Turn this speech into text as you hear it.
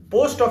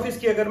Post office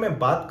की अगर मैं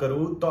बात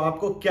करूं तो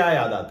आपको क्या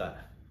याद आता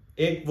है?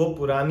 एक वो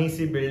पुरानी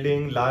सी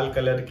बिल्डिंग, लाल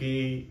कलर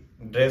की,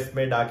 ड्रेस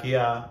में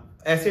डाकिया,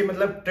 ऐसे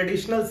मतलब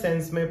ट्रेडिशनल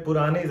सेंस में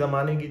पुराने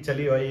जमाने की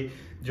चली हुई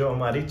जो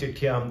हमारी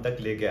चिट्ठियां हम तक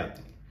लेके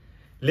आती।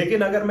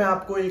 लेकिन अगर मैं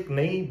आपको एक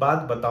नई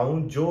बात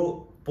बताऊं जो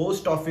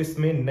पोस्ट ऑफिस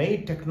में नई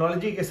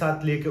टेक्नोलॉजी के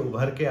साथ लेके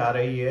उभर के आ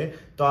रही है,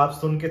 तो आप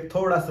सुन के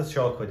थोड़ा सा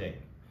शॉक हो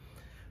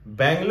जाएंगे।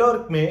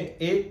 बेंगलोर में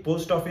एक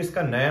पोस्ट ऑफिस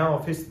का नया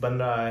ऑफिस बन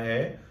रहा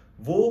है।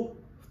 वो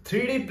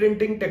 3D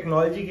प्रिंटिंग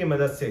टेक्नोलॉजी की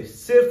मदद से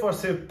सिर्फ और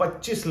सिर्फ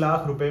 25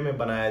 लाख रुपए में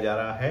बनाया जा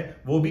रहा है,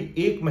 वो भी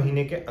 1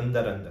 महीने के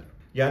अंदर अंदर।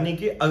 यानी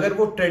कि अगर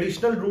वो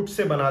ट्रेडिशनल रूट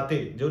से बनाते,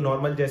 जो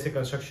नॉर्मल जैसे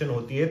कंस्ट्रक्शन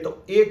होती है,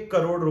 तो 1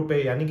 करोड़ रुपए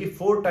यानी कि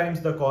 4 टाइम्स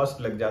द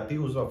कॉस्ट लग जाती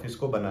उस ऑफिस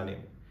को बनाने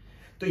में।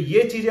 तो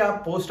ये चीजें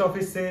आप पोस्ट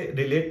ऑफिस से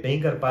रिलेट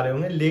नहीं कर पा रहे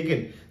होंगे,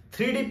 लेकिन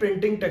 3D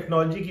प्रिंटिंग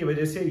टेक्नोलॉजी की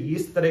वजह से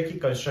इस तरह की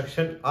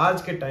कंस्ट्रक्शन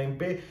आज के टाइम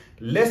पे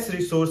less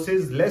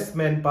resources, less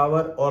man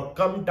power और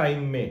कम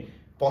टाइम में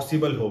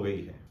पॉसिबल हो गई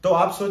है। तो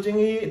आप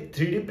सोचेंगे ये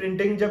 3D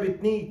प्रिंटिंग जब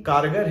इतनी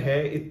कारगर है,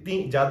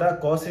 इतनी ज्यादा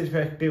कॉस्ट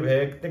इफेक्टिव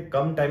है, इतने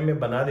कम टाइम में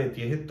बना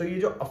देती है, तो ये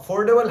जो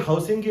अफोर्डेबल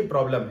हाउसिंग की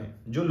प्रॉब्लम है,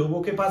 जो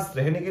लोगों के पास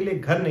रहने के लिए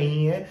घर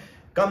नहीं है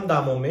कम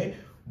दामों में,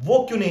 वो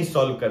क्यों नहीं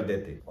सॉल्व कर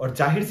देते? और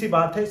जाहिर सी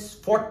बात है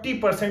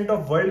 40%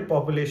 of world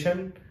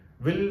population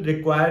will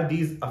require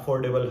these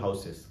affordable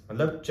houses.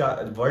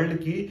 मतलब वर्ल्ड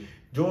की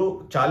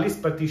जो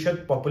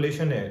 40%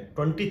 पॉपुलेशन है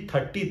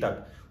 2030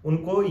 तक,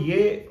 उनको ये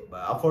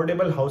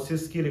अफोर्डेबल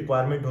हाउसेस की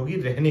रिक्वायरमेंट होगी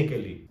रहने के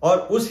लिए। और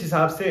उस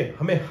हिसाब से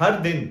हमें हर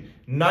दिन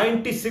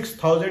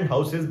 96,000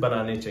 हाउसेस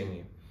बनाने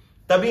चाहिए,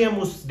 तभी हम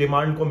उस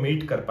डिमांड को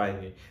मीट कर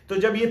पाएंगे। तो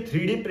जब ये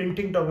 3D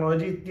प्रिंटिंग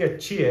टेक्नोलॉजी इतनी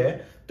अच्छी है,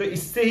 तो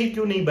इससे ही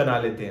क्यों नहीं बना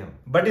लेते हम?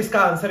 बट इसका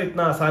आंसर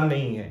इतना आसान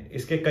नहीं है,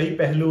 इसके कई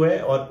पहलू है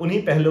और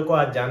उन्हीं पहलू को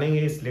आज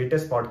जानेंगे इस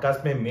लेटेस्ट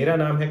पॉडकास्ट में। मेरा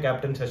नाम है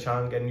captain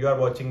Shashank and you are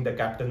watching the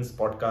captain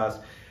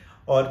podcast.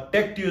 और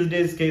टेक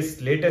ट्यूजडेज के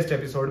इस लेटेस्ट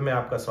एपिसोड में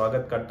आपका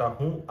स्वागत करता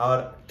हूं। और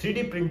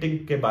 3D प्रिंटिंग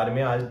के बारे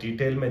में आज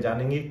डिटेल में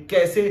जानेंगे,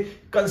 कैसे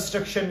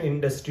कंस्ट्रक्शन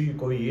इंडस्ट्री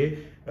को ये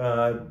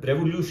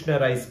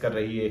रेवोल्यूशनराइज कर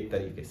रही है एक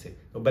तरीके से।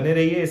 तो बने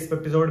रहिए इस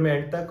एपिसोड में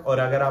एंड तक। और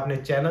अगर आपने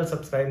चैनल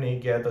सब्सक्राइब नहीं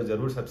किया है तो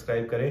जरूर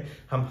सब्सक्राइब करें,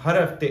 हम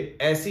हर हफ्ते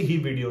ऐसी ही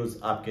वीडियोस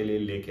आपके लिए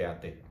लेके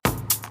आते हैं।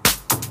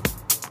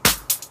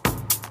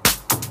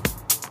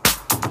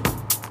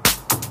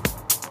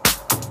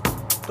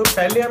 तो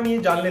पहले हम ये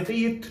जान लेते हैं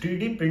ये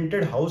 3D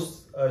प्रिंटेड हाउस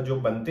जो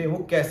बनते हैं वो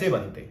कैसे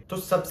बनते हैं। तो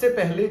सबसे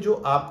पहले जो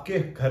आपके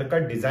घर का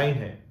डिजाइन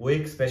है, वो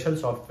एक स्पेशल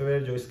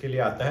सॉफ्टवेयर जो इसके लिए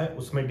आता है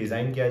उसमें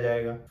डिजाइन किया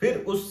जाएगा। फिर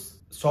उस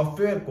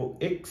सॉफ्टवेयर को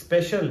एक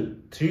स्पेशल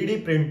 3D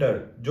प्रिंटर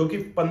जो कि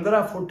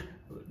 15 फुट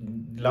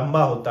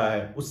लंबा होता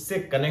है उससे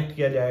कनेक्ट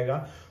किया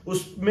जाएगा।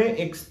 उसमें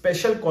एक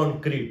स्पेशल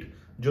कंक्रीट,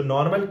 जो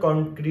नॉर्मल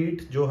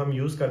कंक्रीट जो हम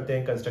यूज करते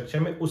हैं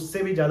कंस्ट्रक्शन में,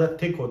 उससे भी ज्यादा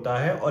थिक होता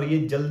है और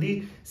ये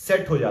जल्दी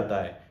सेट हो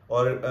जाता है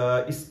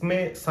और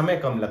इसमें समय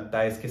कम लगता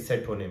है इसके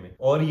सेट होने में,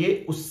 और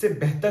ये उससे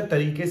बेहतर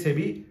तरीके से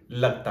भी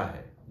लगता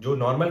है जो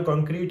नॉर्मल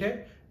कंक्रीट है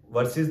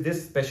versus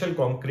this special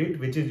concrete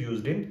which is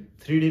used in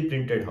 3D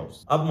printed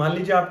house. अब मान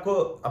लीजिए आपको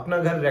अपना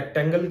घर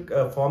रेक्टेंगल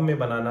फॉर्म में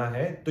बनाना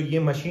है, तो ये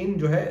मशीन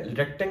जो है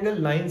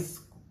रेक्टेंगल लाइंस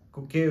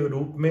के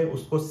रूप में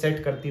उसको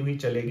सेट करती हुई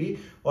चलेगी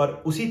और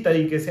उसी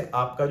तरीके से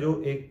आपका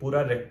जो एक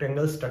पूरा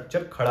रेक्टेंगल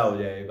स्ट्रक्चर खड़ा हो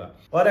जाएगा।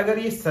 और अगर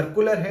ये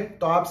सर्कुलर है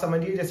तो आप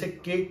समझिए जैसे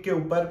केक के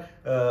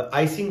ऊपर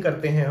आइसिंग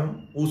करते हैं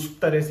हम, उस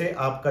तरह से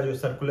आपका जो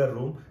सर्कुलर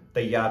रूम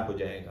तैयार हो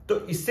जाएगा। तो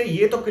इससे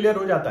ये तो क्लियर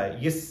हो जाता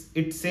है, ये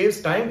it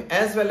saves time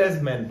as well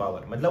as man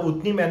power. मतलब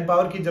उतनी मैन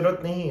पावर की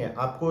जरूरत नहीं है,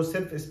 आपको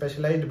सिर्फ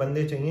स्पेशलाइज्ड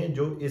बंदे चाहिए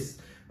जो इस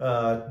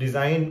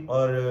डिजाइन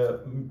और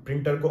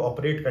प्रिंटर को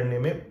ऑपरेट करने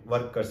में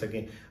वर्क कर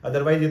सकें।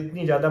 अदरवाइज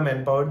इतनी ज्यादा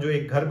मैन पावर जो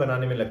एक घर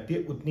बनाने में लगती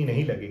है उतनी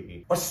नहीं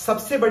लगेगी। और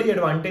सबसे बड़ी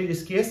एडवांटेज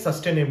इसकी है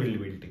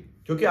सस्टेनेबिलिटी,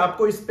 क्योंकि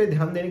आपको इस पे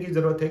ध्यान देने की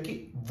जरूरत है कि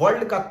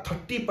वर्ल्ड का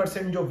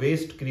 30% जो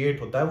वेस्ट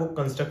क्रिएट होता है वो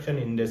कंस्ट्रक्शन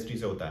इंडस्ट्री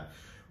से होता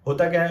है।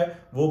 होता क्या है,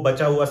 वो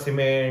बचा हुआ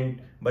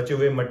सीमेंट, बचे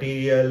हुए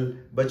मटेरियल,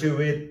 बचे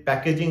हुए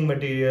पैकेजिंग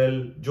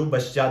मटेरियल जो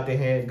बच जाते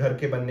हैं घर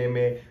के बनने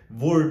में,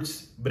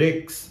 वुड्स,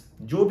 ब्रिक्स,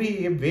 जो भी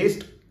ये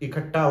वेस्ट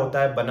इकट्ठा होता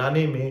है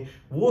बनाने में,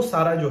 वो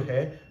सारा जो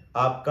है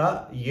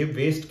आपका ये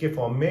वेस्ट के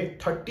फॉर्म में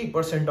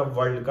 30% ऑफ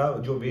वर्ल्ड का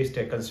जो वेस्ट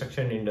है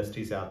कंस्ट्रक्शन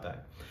इंडस्ट्री से आता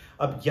है।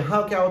 अब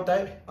यहां क्या होता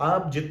है,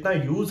 आप जितना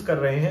यूज कर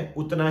रहे हैं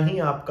उतना ही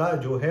आपका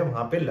जो है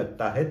वहां पे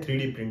लगता है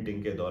 3D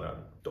प्रिंटिंग के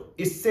दौरान। तो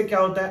इससे क्या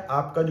होता है,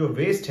 आपका जो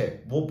वेस्ट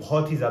है वो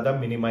बहुत ही ज्यादा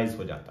मिनिमाइज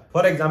हो जाता है।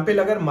 फॉर एग्जाम्पल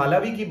अगर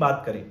मालावी की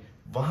बात करें,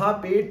 वहां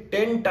पे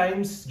 10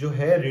 टाइम्स जो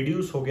है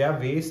रिड्यूस हो गया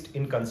वेस्ट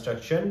इन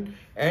कंस्ट्रक्शन,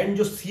 एंड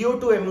जो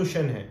CO2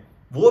 एमिशन है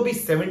वो भी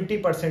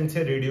 70%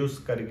 से रिड्यूस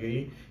कर गई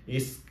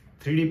इस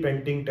 3D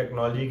प्रिंटिंग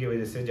टेक्नोलॉजी की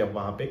वजह से जब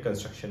वहां पे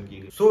कंस्ट्रक्शन की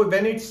गई। So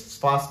when it's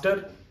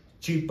faster,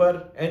 cheaper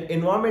and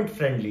environment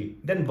friendly,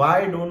 then why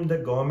don't the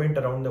government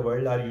around the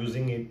world are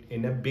using it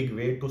in a big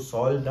way to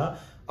solve the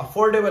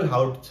affordable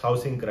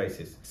housing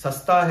crisis?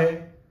 सस्ता है,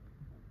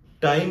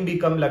 टाइम भी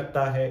कम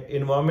लगता है,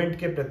 environment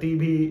के प्रति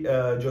भी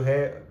जो है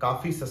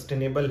काफी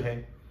सस्टेनेबल है।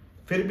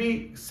 फिर भी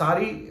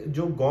सारी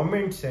जो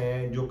गवर्नमेंट्स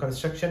हैं, जो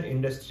कंस्ट्रक्शन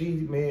इंडस्ट्री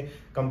में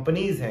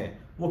कंपनीज हैं,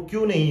 वो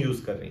क्यों नहीं यूज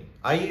कर रही?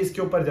 आइए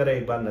इसके ऊपर जरा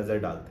एक बार नजर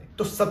डालते हैं।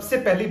 तो सबसे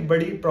पहली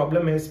बड़ी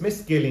प्रॉब्लम है इसमें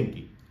स्केलिंग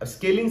की। अब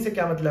स्केलिंग से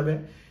क्या मतलब है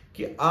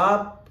कि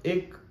आप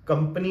एक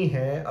कंपनी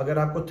है, अगर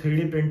आपको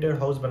 3D प्रिंटेड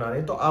हाउस बनाने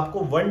हैं तो आपको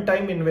वन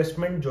टाइम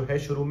इन्वेस्टमेंट जो है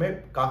शुरू में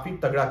काफी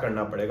तगड़ा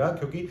करना पड़ेगा,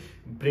 क्योंकि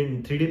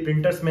 3D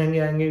प्रिंटर्स महंगे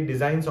आएंगे,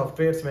 डिजाइन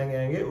सॉफ्टवेयर्स महंगे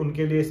आएंगे,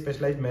 उनके लिए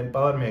स्पेशलाइज मैन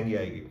पावर महंगी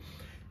आएगी।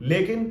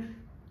 लेकिन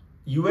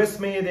यूएस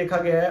में ये देखा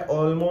गया है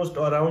ऑलमोस्ट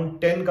अराउंड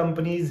 10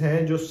 कंपनीज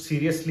हैं जो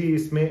सीरियसली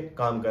इसमें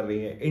काम कर रही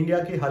हैं। इंडिया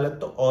की हालत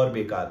तो और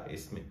बेकार है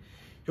इसमें,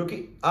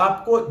 क्योंकि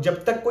आपको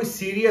जब तक कोई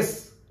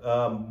सीरियस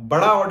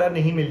बड़ा ऑर्डर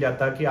नहीं मिल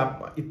जाता कि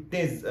आप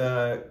इतने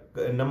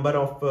number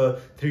of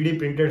 3D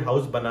printed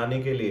house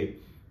बनाने के लिए,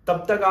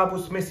 तब तक आप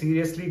उसमें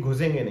सीरियसली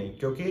घुसेंगे नहीं,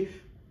 क्योंकि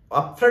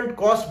अपफ्रंट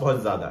कॉस्ट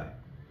बहुत ज्यादा है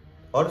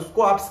और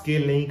उसको आप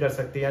स्केल नहीं कर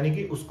सकते, यानी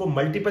कि उसको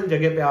मल्टीपल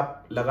जगह पे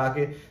आप लगा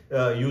के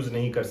यूज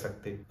नहीं कर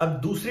सकते। अब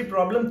दूसरी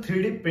प्रॉब्लम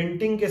 3D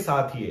प्रिंटिंग के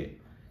साथ ही है।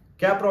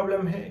 क्या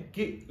प्रॉब्लम है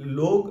कि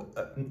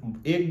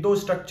लोग एक दो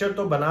स्ट्रक्चर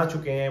तो बना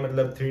चुके हैं,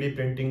 मतलब 3D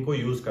प्रिंटिंग को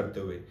यूज करते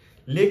हुए,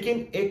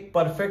 लेकिन एक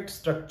परफेक्ट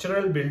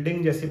स्ट्रक्चरल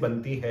बिल्डिंग जैसी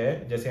बनती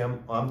है, जैसे हम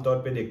आमतौर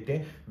पे देखते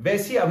हैं,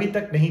 वैसी अभी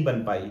तक नहीं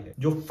बन पाई है।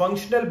 जो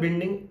फंक्शनल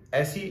बिल्डिंग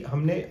ऐसी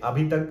हमने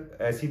अभी तक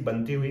ऐसी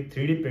बनती हुई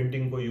 3D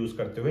प्रिंटिंग को यूज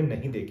करते हुए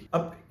नहीं देखी।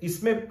 अब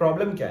इसमें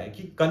प्रॉब्लम क्या है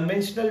कि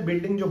कन्वेंशनल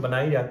बिल्डिंग जो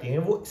बनाई जाती है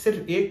वो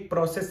सिर्फ एक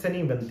प्रोसेस से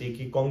नहीं बनती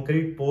कि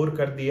कंक्रीट पोर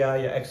कर दिया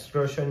या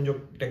एक्सट्रूशन जो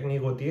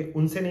टेक्निक होती है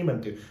उनसे नहीं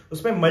बनती।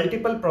 उसमें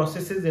मल्टीपल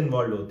प्रोसेसेस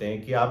इन्वॉल्व होते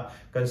हैं कि आप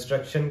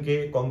कंस्ट्रक्शन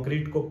के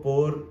कंक्रीट को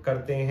पोर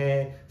करते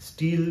हैं,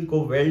 स्टील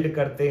को वेल्ड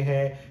करते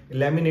हैं,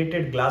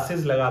 लैमिनेटेड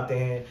ग्लासेस लगाते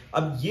हैं।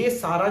 अब ये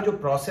सारा जो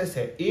प्रोसेस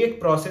है, एक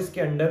प्रोसेस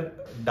के अंदर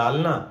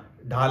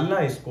ढालना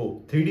इसको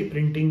 3D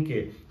प्रिंटिंग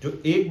के जो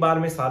एक बार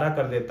में सारा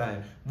कर देता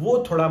है,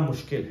 वो थोड़ा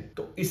मुश्किल है।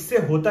 तो इससे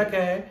होता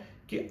क्या है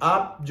कि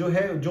आप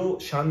जो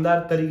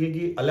शानदार तरीके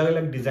की अलग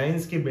अलग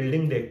डिजाइन्स की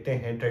बिल्डिंग देखते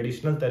हैं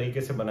ट्रेडिशनल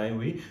तरीके से बनाई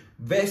हुई,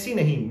 वैसी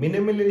नहीं,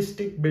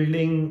 मिनिमलिस्टिक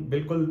बिल्डिंग,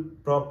 बिल्कुल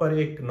प्रॉपर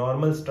एक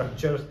नॉर्मल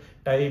स्ट्रक्चर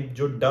टाइप,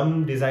 जो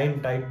डम डिजाइन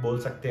टाइप बोल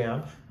सकते हैं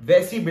आप,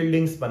 वैसी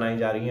बिल्डिंग्स बनाई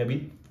जा रही हैं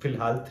अभी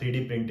फिलहाल 3D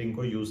प्रिंटिंग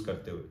को यूज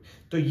करते हुए।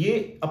 तो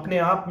ये अपने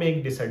आप में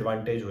एक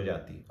डिसएडवांटेज हो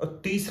जाती है। और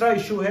तीसरा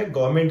इश्यू है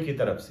गवर्नमेंट की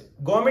तरफ से।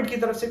 गवर्नमेंट की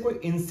तरफ से कोई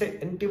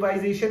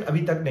इंसेंटिवाइजेशन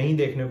अभी तक नहीं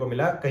देखने को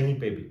मिला कहीं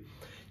पे भी,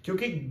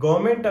 क्योंकि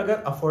गवर्नमेंट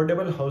अगर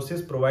अफोर्डेबल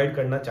हाउसेस प्रोवाइड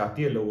करना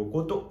चाहती है लोगों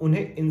को, तो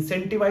उन्हें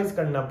इंसेंटिवाइज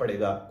करना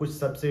पड़ेगा, कुछ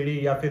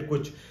सब्सिडी या फिर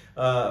कुछ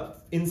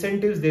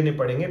इंसेंटिव्स देने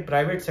पड़ेंगे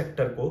प्राइवेट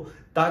सेक्टर को,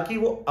 ताकि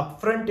वो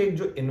अपफ्रंट एक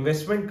जो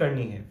इन्वेस्टमेंट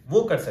करनी है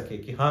वो कर सके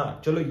कि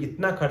हाँ चलो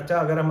इतना खर्चा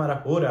अगर हमारा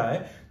हो रहा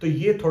है तो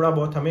ये थोड़ा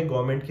बहुत हमें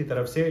गवर्नमेंट की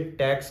तरफ से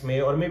टैक्स में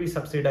और में भी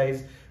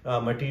सब्सिडाइज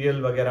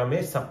मटेरियल वगैरह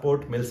में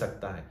सपोर्ट मिल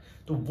सकता है।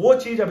 तो वो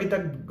चीज अभी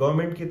तक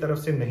गवर्नमेंट की तरफ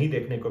से नहीं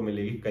देखने को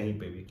मिलेगी कहीं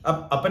पे भी।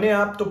 अब अपने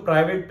आप तो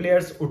प्राइवेट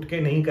प्लेयर्स उठ के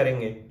नहीं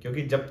करेंगे,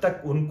 क्योंकि जब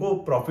तक उनको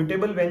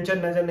प्रॉफिटेबल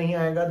वेंचर नजर नहीं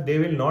आएगा, they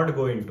will not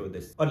go into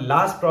this. और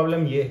लास्ट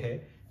प्रॉब्लम ये है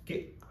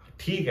कि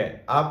ठीक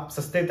है, आप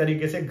सस्ते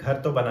तरीके से घर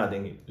तो बना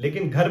देंगे,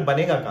 लेकिन घर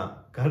बनेगा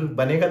कहाँ? घर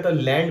बनेगा तो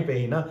लैंड पे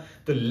ही ना।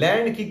 तो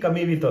लैंड की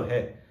कमी भी तो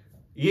है,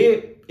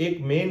 ये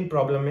एक मेन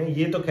प्रॉब्लम है।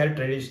 ये तो खैर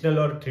ट्रेडिशनल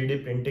और 3D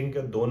प्रिंटिंग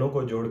के दोनों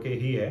को जोड़ के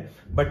ही है,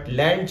 बट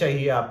लैंड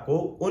चाहिए आपको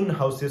उन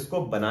हाउसेस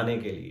को बनाने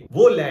के लिए।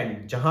 वो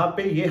लैंड जहां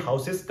पे ये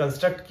हाउसेस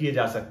कंस्ट्रक्ट किए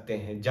जा सकते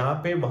हैं, जहां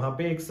पे वहां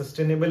पे एक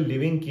सस्टेनेबल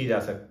लिविंग की जा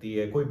सकती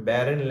है। कोई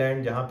बैरन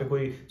लैंड जहां पे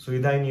कोई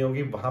सुविधा नहीं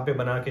होगी, वहां पे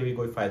बना के भी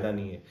कोई फायदा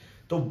नहीं है।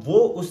 तो वो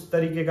उस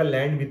तरीके का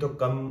लैंड भी तो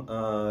कम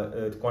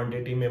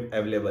क्वांटिटी में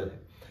अवेलेबल है।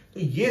 तो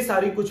ये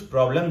सारी कुछ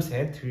प्रॉब्लम्स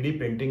हैं 3D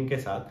प्रिंटिंग के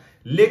साथ,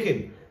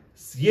 लेकिन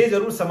ये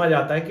जरूर समझ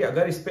आता है कि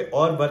अगर इस पे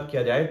और वर्क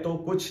किया जाए तो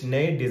कुछ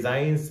नए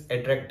डिजाइन्स,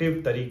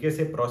 अट्रैक्टिव तरीके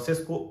से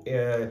प्रोसेस को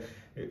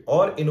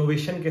और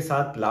इनोवेशन के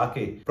साथ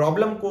लाके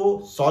प्रॉब्लम को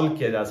सॉल्व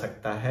किया जा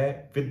सकता है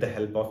with the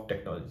help of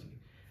technology.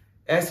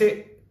 ऐसे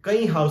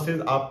कई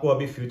हाउसेस आपको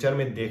अभी फ्यूचर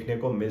में देखने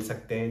को मिल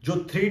सकते हैं जो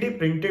 3D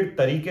प्रिंटेड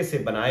तरीके से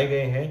बनाए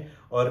गए हैं,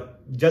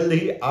 और जल्द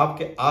ही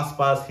आपके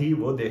आसपास ही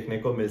वो देखने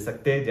को मिल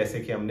सकते हैं, जैसे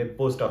कि हमने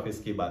पोस्ट ऑफिस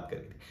की बात करी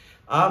थी।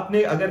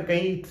 आपने अगर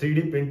कहीं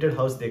 3D प्रिंटेड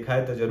हाउस देखा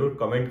है तो जरूर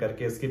कमेंट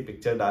करके उसकी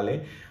पिक्चर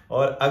डालें।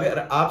 और अगर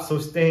आप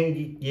सोचते हैं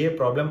कि ये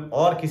प्रॉब्लम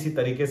और किसी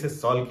तरीके से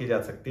सॉल्व की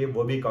जा सकती है,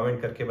 वो भी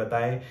कमेंट करके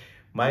बताएं।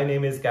 My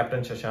name is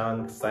captain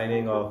Shashank,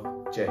 signing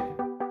off. जय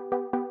हिंद।